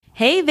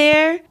Hey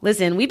there!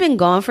 Listen, we've been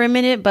gone for a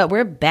minute, but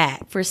we're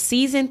back for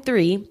Season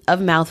 3 of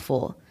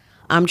Mouthful.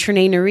 I'm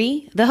Trinae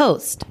Nuri, the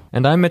host.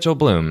 And I'm Mitchell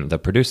Bloom, the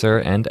producer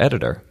and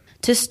editor.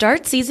 To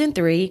start Season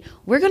 3,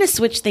 we're going to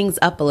switch things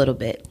up a little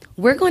bit.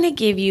 We're going to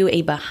give you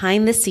a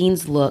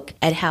behind-the-scenes look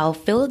at how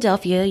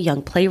Philadelphia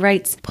Young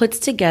Playwrights puts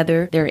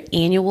together their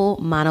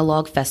annual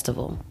Monologue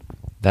Festival.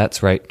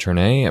 That's right,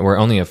 Trinae. We're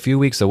only a few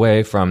weeks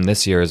away from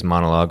this year's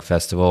Monologue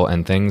Festival,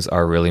 and things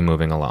are really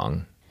moving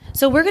along.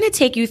 So we're going to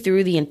take you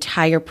through the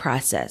entire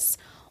process.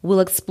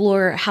 We'll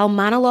explore how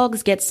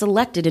monologues get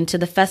selected into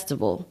the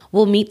festival.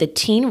 We'll meet the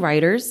teen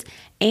writers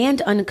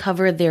and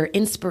uncover their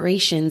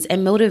inspirations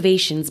and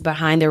motivations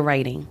behind their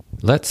writing.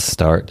 Let's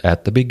start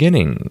at the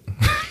beginning.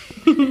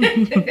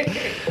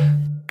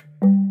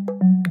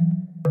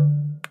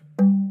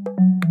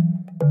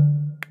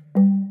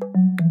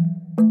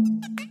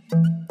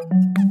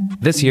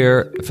 This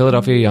year,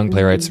 Philadelphia Young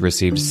Playwrights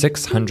received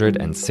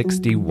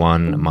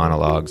 661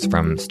 monologues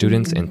from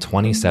students in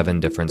 27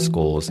 different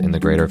schools in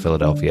the greater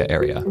Philadelphia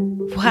area.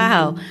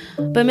 Wow.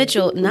 But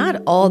Mitchell,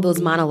 not all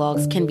those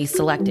monologues can be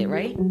selected,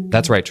 right?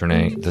 That's right,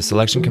 Trinae. The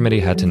selection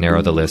committee had to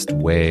narrow the list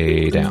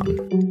way down.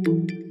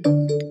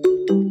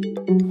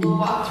 We'll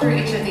walk through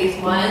each of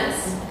these ones.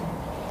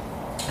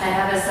 I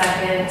have a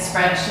second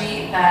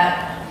spreadsheet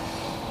that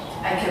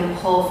I can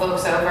pull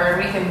folks over.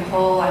 We can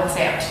pull, I would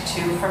say, up to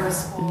 2 from a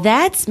school.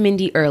 That's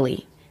Mindy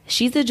Early.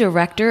 She's the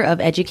Director of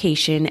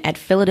Education at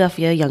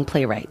Philadelphia Young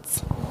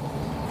Playwrights.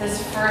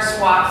 This first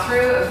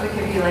walkthrough, if we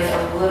could be like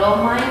a little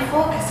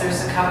mindful, because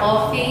there's a couple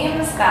of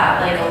themes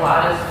that like a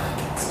lot of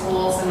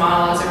schools and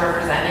monologues are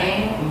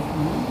representing.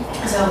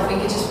 Mm-hmm. So if we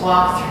could just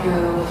walk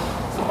through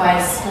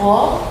by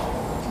school.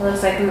 It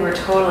looks like we were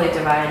totally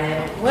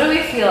divided. What do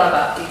we feel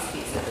about these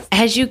pieces?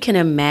 As you can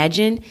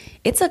imagine,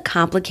 it's a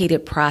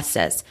complicated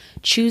process,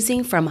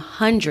 choosing from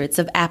hundreds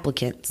of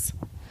applicants.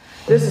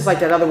 This is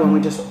like that other one we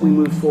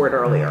moved forward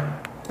earlier.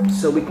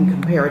 So we can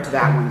compare it to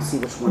that one and see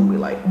which one we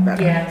like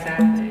better. Yeah,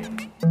 exactly.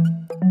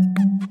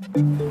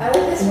 I like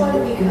this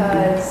one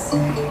because I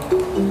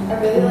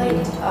really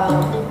liked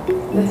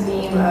the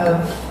theme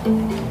of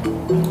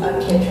a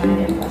kid trying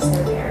to impress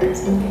their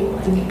parents and being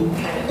like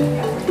kind of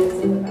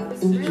apprehensive about it.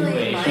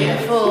 Really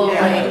mindful.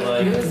 Yeah.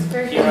 Like, it was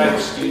very Here I'm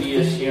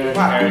studious, here I'm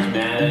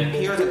charismatic.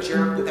 Here's a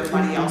jerk with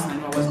everybody else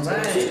and I wasn't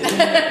Right. supposed to. So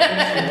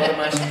what am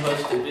I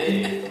supposed to be?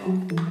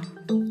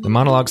 The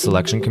Monologue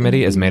Selection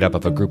Committee is made up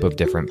of a group of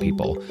different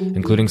people,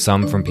 including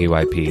some from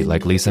PYP,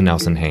 like Lisa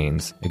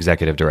Nelson-Haynes,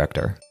 Executive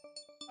Director.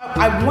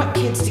 I want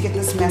kids to get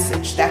this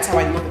message. That's how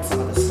I look at some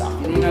of this stuff.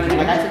 You know what I mean?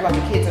 Like I think about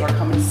the kids that are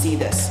coming to see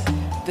this.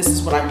 This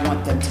is what I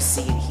want them to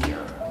see and hear.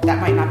 That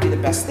might not be the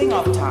best thing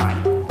all the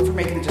time for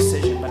making a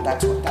decision, but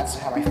that's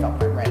how I felt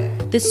when I read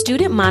it. The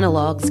student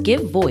monologues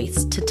give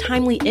voice to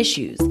timely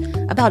issues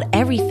about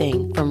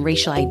everything from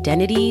racial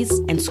identities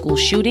and school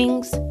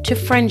shootings to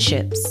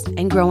friendships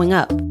and growing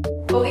up.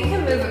 Well, we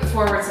can move it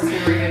forward since we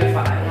were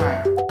unified.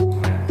 Right. I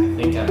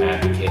think I'm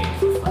advocating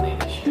for funding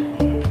this year.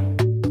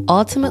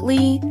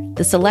 Ultimately,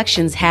 the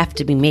selections have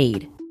to be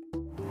made.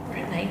 We're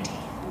at 19.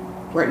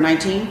 We're at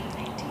 19? 19.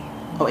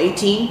 Oh,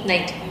 18?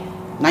 19.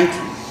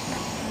 19.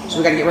 So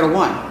we got to get rid of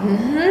one.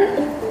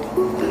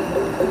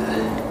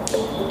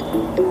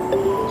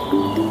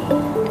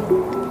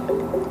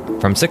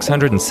 From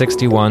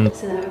 661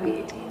 So that would be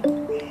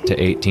 18. to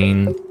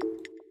 18,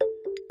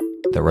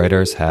 the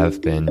writers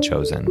have been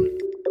chosen.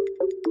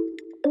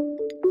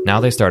 Now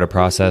they start a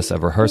process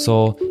of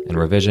rehearsal and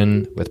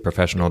revision with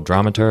professional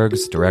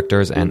dramaturgs,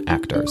 directors, and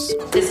actors.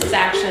 This is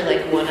actually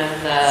like one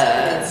of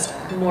the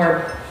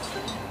more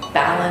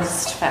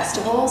balanced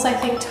festivals, I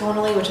think,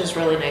 tonally, which is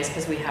really nice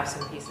because we have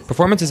some pieces.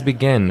 Performances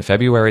begin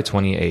February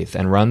 28th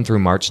and run through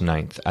March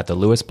 9th at the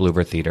Louis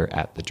Bluver Theater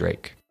at the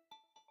Drake.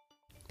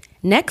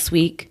 Next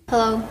week,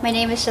 Hello, my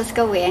name is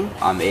Jessica Wing.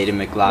 I'm Aiden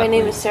McLaughlin. My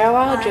name is Sarah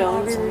Wild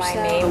Jones. My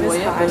name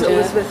is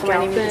Elizabeth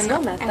Galpin.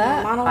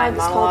 My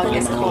monologue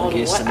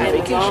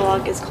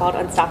is called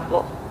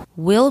Unstoppable.